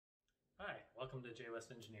Welcome to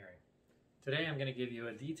JWest Engineering. Today I'm going to give you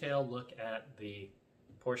a detailed look at the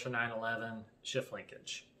Porsche 911 shift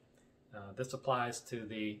linkage. This applies to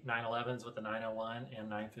the 911s with the 901 and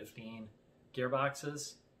 915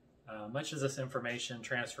 gearboxes. Much of this information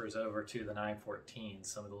transfers over to the 914.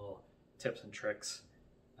 Some of the little tips and tricks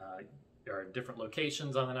are different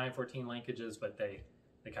locations on the 914 linkages, but they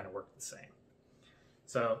kind of work the same.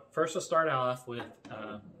 So first we'll start off with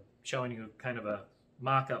showing you kind of a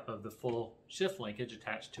mock-up of the full shift linkage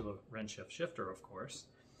attached to a RennShift shifter, of course.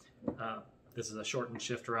 This is a shortened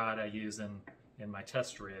shift rod I use in my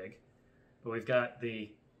test rig. But we've got the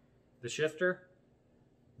shifter,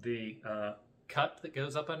 the cup that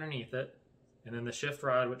goes up underneath it, and then the shift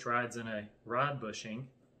rod, which rides in a rod bushing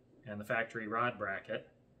and the factory rod bracket,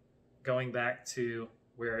 going back to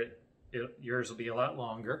where yours will be a lot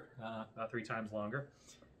longer, about 3 times longer.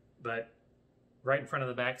 But right in front of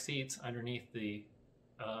the back seats, underneath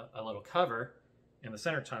a little cover in the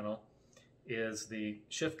center tunnel, is the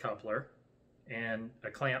shift coupler, and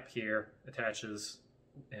a clamp here attaches,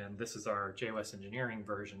 and this is our JWest Engineering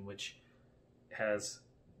version, which has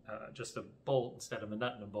just a bolt instead of a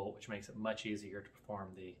nut and a bolt, which makes it much easier to perform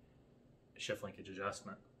the shift linkage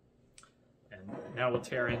adjustment. And now we'll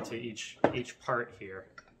tear into each part here.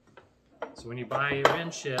 So when you buy a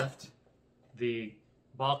RennShift, the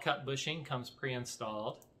ball cut bushing comes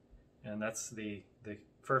pre-installed, and that's the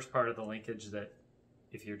first part of the linkage that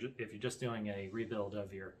if you're just doing a rebuild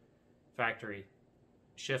of your factory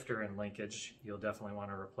shifter and linkage, you'll definitely want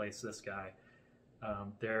to replace this guy.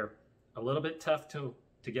 They're a little bit tough to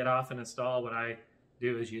get off and install. What I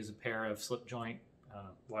do is use a pair of slip joint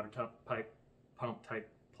water pump type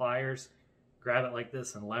pliers, grab it like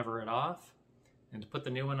this and lever it off. And to put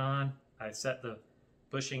the new one on, I set the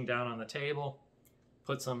bushing down on the table,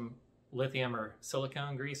 put some lithium or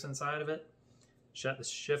silicone grease inside of it, shut the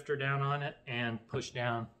shifter down on it, and push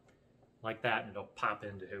down like that, and it'll pop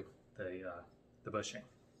into the bushing.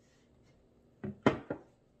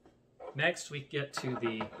 Next, we get to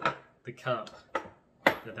the cup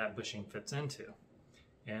that bushing fits into.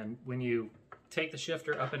 And when you take the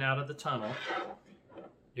shifter up and out of the tunnel,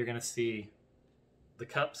 you're going to see the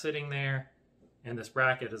cup sitting there, and this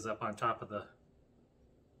bracket is up on top of the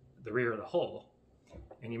rear of the hole.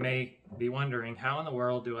 And you may be wondering, how in the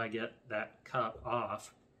world do I get that cup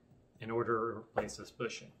off in order to replace this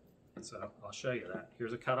bushing? So I'll show you that.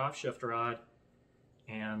 Here's a cut-off shift rod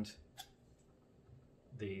and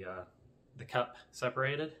the cup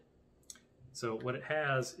separated. So what it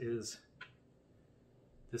has is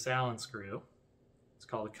this Allen screw. It's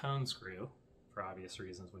called a cone screw for obvious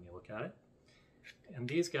reasons when you look at it. And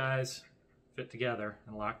these guys fit together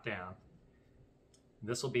and lock down.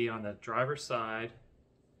 This will be on the driver's side.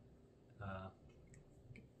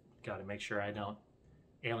 Got to make sure I don't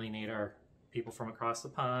alienate our people from across the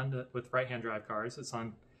pond with right-hand drive cars. It's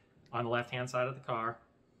on the left-hand side of the car,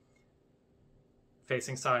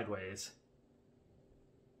 facing sideways.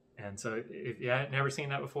 And so if you haven't never seen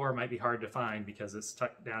that before, it might be hard to find because it's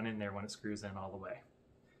tucked down in there when it screws in all the way.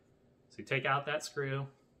 So you take out that screw.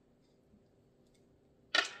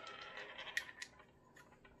 The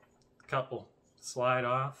cup will slide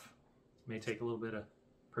off. May take a little bit of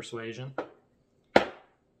persuasion.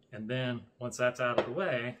 And then once that's out of the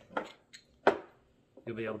way,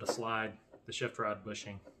 you'll be able to slide the shift rod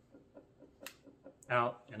bushing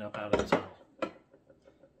out and up out of the tunnel.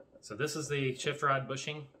 So this is the shift rod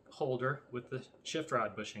bushing holder with the shift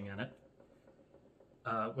rod bushing in it.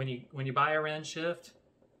 When you buy a RennShift,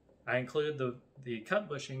 I include the cup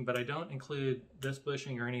bushing, but I don't include this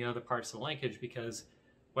bushing or any other parts of the linkage, because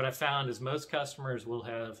what I've found is most customers will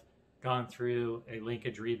have gone through a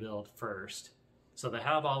linkage rebuild first. So they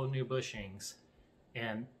have all the new bushings,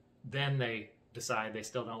 and then they decide they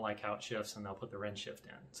still don't like how it shifts, and they'll put the RennShift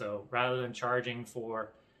in. So rather than charging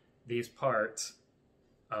for these parts,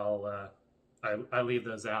 I leave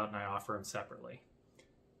those out and I offer them separately.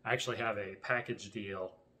 I actually have a package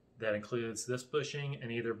deal that includes this bushing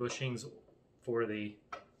and either bushings for the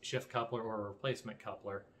shift coupler or replacement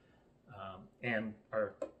coupler, and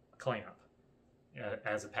our clamp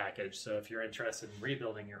as a package. So if you're interested in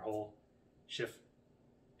rebuilding your whole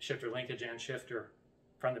shifter linkage and shifter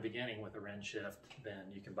from the beginning with a RennShift,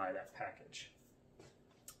 then you can buy that package.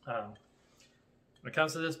 When it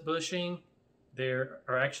comes to this bushing, there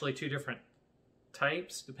are actually 2 different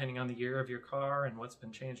types depending on the year of your car and what's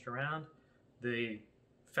been changed around. The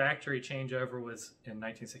factory changeover was in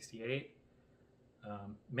 1968.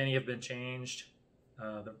 Many have been changed,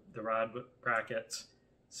 the rod brackets,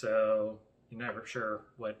 so you're never sure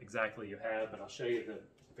what exactly you have, but I'll show you the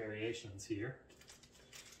variations here.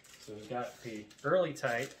 So we've got the early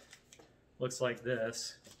type looks like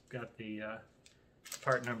this. Got the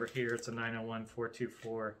part number here. It's a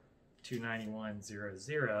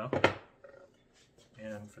 901-424-29100.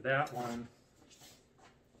 And for that one,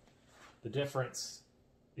 the difference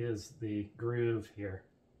is the groove here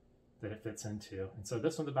that it fits into. And so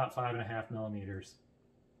this one's about 5.5 millimeters.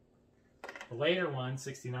 The later one,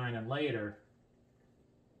 69 and later,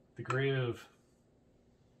 the groove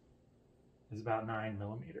is about 9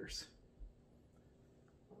 millimeters.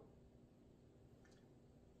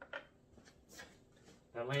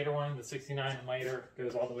 That later one, the 69 and later,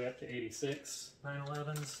 goes all the way up to 86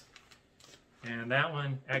 911s. And that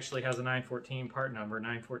one actually has a 914 part number,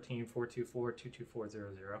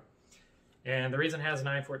 914-424-22400. And the reason it has a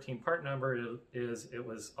 914 part number is it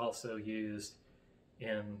was also used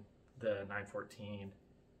in the 914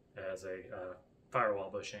 as a firewall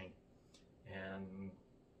bushing. And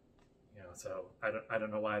you know, so I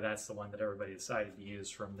don't know why that's the one that everybody decided to use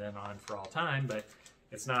from then on for all time, but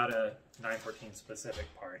it's not a 914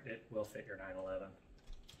 specific part. It will fit your 911.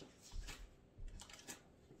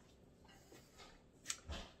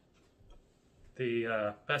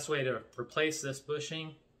 The best way to replace this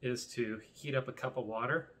bushing is to heat up a cup of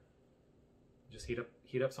water. Just heat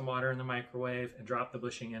up some water in the microwave and drop the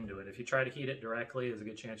bushing into it. If you try to heat it directly, there's a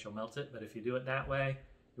good chance you'll melt it. But if you do it that way,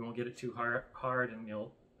 you won't get it too hard and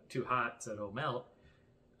too hot so it'll melt.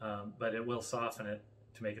 But it will soften it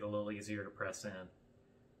to make it a little easier to press in.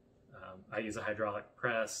 I use a hydraulic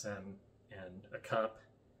press and a cup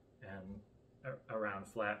and a round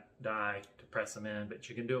flat die to press them in, but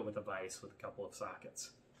you can do it with a vise with a couple of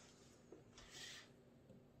sockets.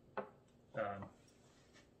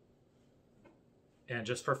 And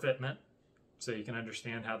just for fitment, so you can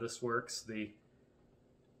understand how this works, the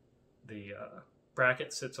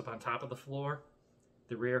bracket sits up on top of the floor.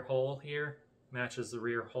 The rear hole here matches the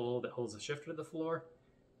rear hole that holds the shifter to the floor,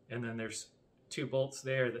 and then there's 2 bolts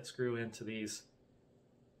there that screw into these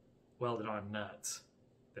welded on nuts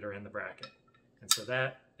that are in the bracket. And so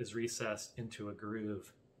that is recessed into a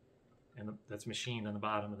groove, and that's machined in the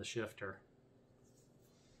bottom of the shifter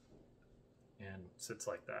and sits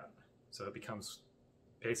like that. So it becomes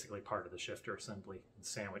basically part of the shifter assembly and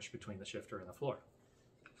sandwiched between the shifter and the floor.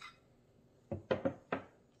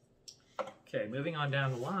 Okay, moving on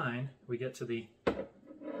down the line, we get to the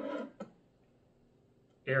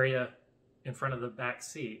area in front of the back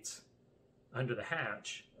seats under the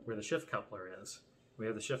hatch where the shift coupler is. We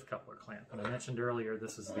have the shift coupler clamp. And I mentioned earlier,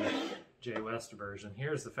 this is the JWest version.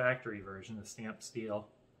 Here's the factory version. The stamped steel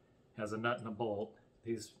has a nut and a bolt.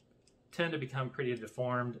 These tend to become pretty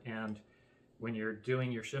deformed, and when you're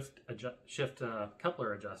doing your shift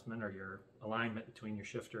coupler adjustment, or your alignment between your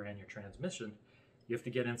shifter and your transmission, you have to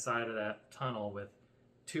get inside of that tunnel with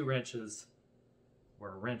 2 wrenches,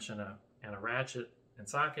 or a wrench and a ratchet and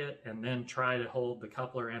socket, and then try to hold the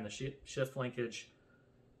coupler and the shift linkage,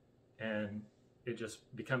 and it just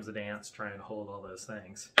becomes a dance trying to hold all those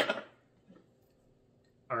things.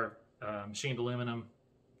 Our machined aluminum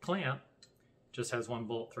clamp just has 1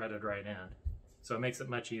 bolt threaded right in, so it makes it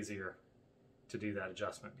much easier to do that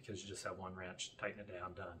adjustment because you just have 1 wrench, tighten it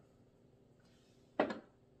down, done.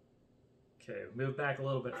 Okay, move back a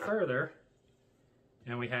little bit further,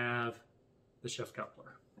 and we have the shift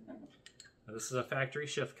coupler. Now, this is a factory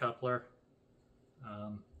shift coupler.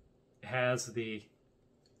 It has the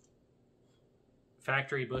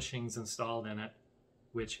factory bushings installed in it,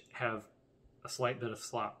 which have a slight bit of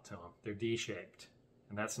slop to them. They're D-shaped,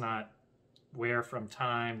 and that's not wear from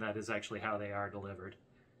time. That is actually how they are delivered.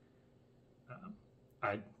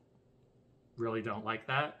 I really don't like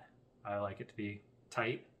that. I like it to be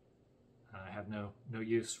tight. I have no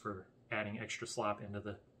use for adding extra slop into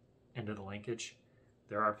the linkage.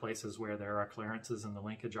 There are places where there are clearances in the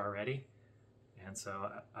linkage already, and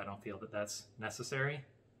so I don't feel that that's necessary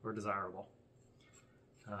or desirable.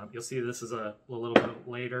 You'll see this is a little bit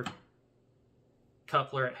later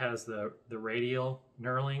coupler. It has the radial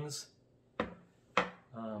knurlings.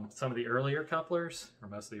 Some of the earlier couplers, or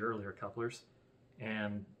most of the earlier couplers,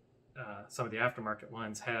 and some of the aftermarket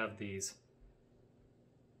ones have these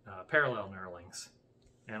parallel knurlings.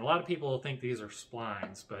 And a lot of people think these are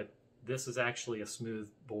splines, but this is actually a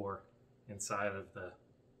smooth bore inside of the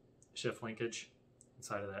shift linkage,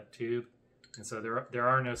 inside of that tube. And so there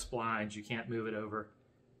are no splines. You can't move it over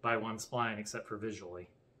by 1 spline except for visually.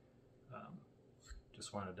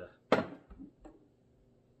 Just wanted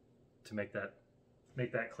to make that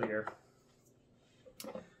clear.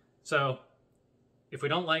 So if we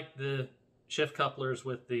don't like the shift couplers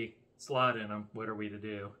with the slot in them, what are we to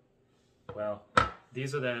do? Well,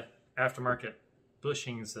 these are the aftermarket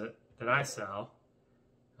bushings that I sell.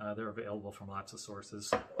 They're available from lots of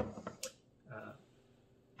sources.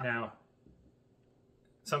 Now,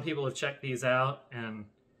 some people have checked these out and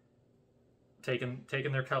taken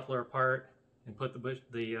their coupler apart and put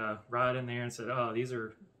the rod in there and said, "Oh, these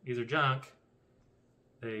are junk."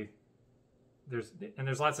 There's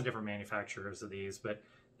lots of different manufacturers of these, but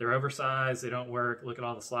they're oversized. They don't work. Look at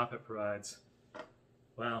all the slop it provides.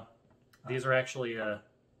 Well, these are actually a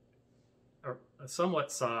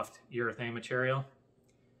somewhat soft urethane material.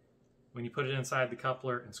 When you put it inside the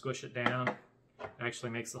coupler and squish it down, it actually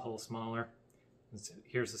makes the hole smaller.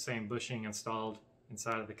 Here's the same bushing installed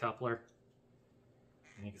inside of the coupler,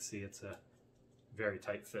 and you can see it's a very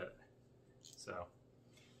tight fit. So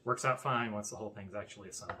works out fine once the whole thing's actually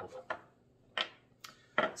assembled.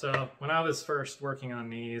 So when I was first working on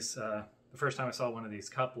these, the first time I saw one of these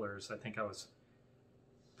couplers, I think I was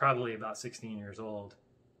probably about 16 years old.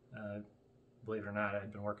 Believe it or not,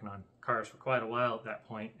 I'd been working on cars for quite a while at that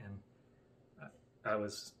point, and I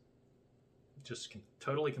was just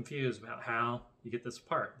totally confused about how you get this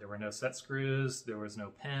apart. There were no set screws, there was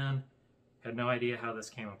no pin, had no idea how this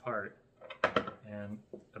came apart. And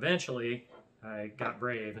eventually I got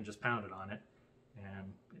brave and just pounded on it,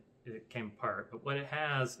 and it came apart. But what it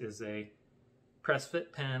has is a press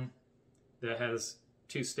fit pin that has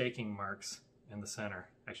 2 staking marks in the center.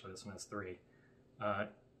 Actually, this one has 3.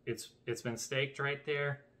 It's been staked right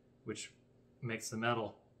there, which makes the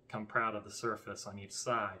metal come proud of the surface on each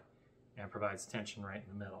side and provides tension right in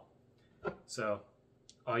the middle. So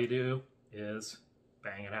all you do is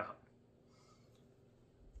bang it out.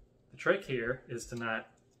 The trick here is to not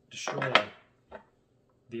destroy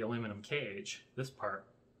the aluminum cage, this part.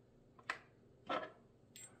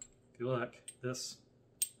 If you look, this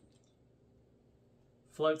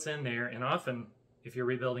floats in there, and often if you're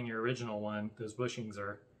rebuilding your original one, those bushings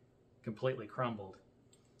are completely crumbled.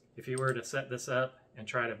 If you were to set this up and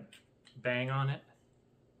try to bang on it,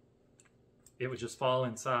 it would just fall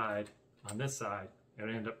inside on this side. It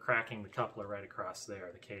would end up cracking the coupler right across there,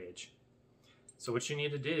 the cage. So what you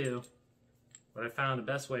need to do, what I found the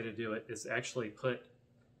best way to do it, is actually put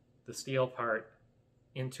the steel part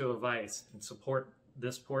into a vise and support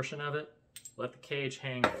this portion of it, let the cage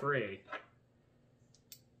hang free,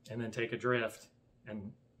 and then take a drift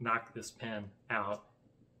and knock this pin out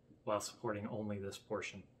while supporting only this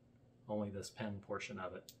portion, only this pin portion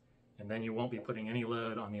of it. And then you won't be putting any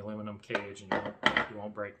load on the aluminum cage, and you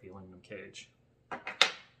won't break the aluminum cage.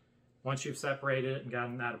 Once you've separated it and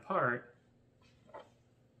gotten that apart,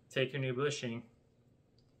 take your new bushing,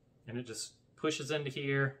 and it just pushes into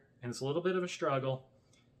here, and it's a little bit of a struggle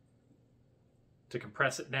to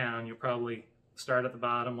compress it down. You'll probably start at the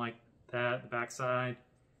bottom like that, the back side,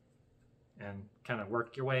 and kind of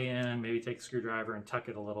work your way in, maybe take a screwdriver and tuck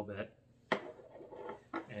it a little bit,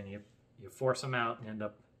 and you force them out and end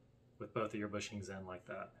up with both of your bushings in like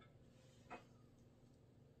that.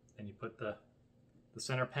 And you put the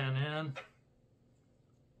center pin in,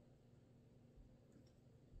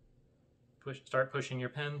 start pushing your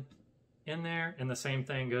pin in there, and the same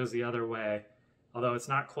thing goes the other way. Although it's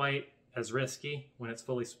not quite as risky when it's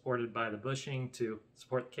fully supported by the bushing to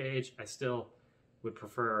support the cage, I still would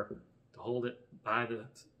prefer to hold it by the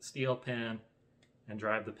steel pin and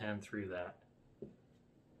drive the pin through that.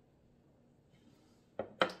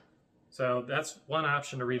 So that's one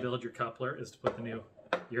option to rebuild your coupler, is to put the new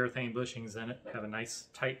urethane bushings in it, have a nice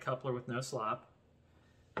tight coupler with no slop.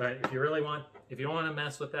 But if you really want, if you don't want to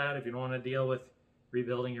mess with that, if you don't want to deal with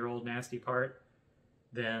rebuilding your old nasty part,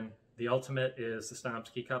 then the ultimate is the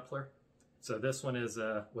Stomsky coupler. So this one is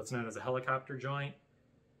what's known as a helicopter joint.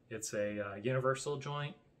 It's a universal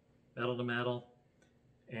joint, metal to metal,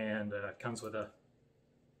 and comes with a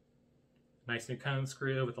nice new cone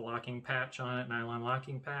screw with a locking patch on it, nylon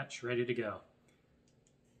locking patch, ready to go.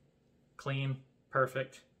 Clean,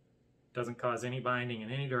 perfect, doesn't cause any binding in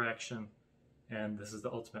any direction, and this is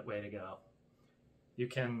the ultimate way to go. You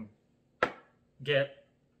can get,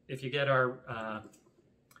 if you get our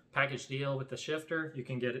package deal with the shifter, you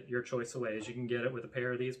can get it your choice of ways. You can get it with a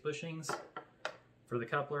pair of these bushings for the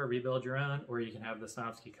coupler, rebuild your own, or you can have the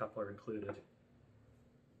Stomsky coupler included.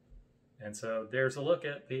 And so there's a look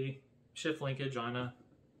at the shift linkage on a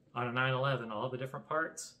 911, all the different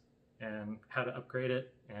parts, and how to upgrade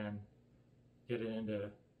it and get it into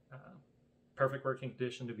perfect working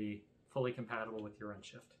condition to be fully compatible with your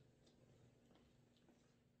RennShift.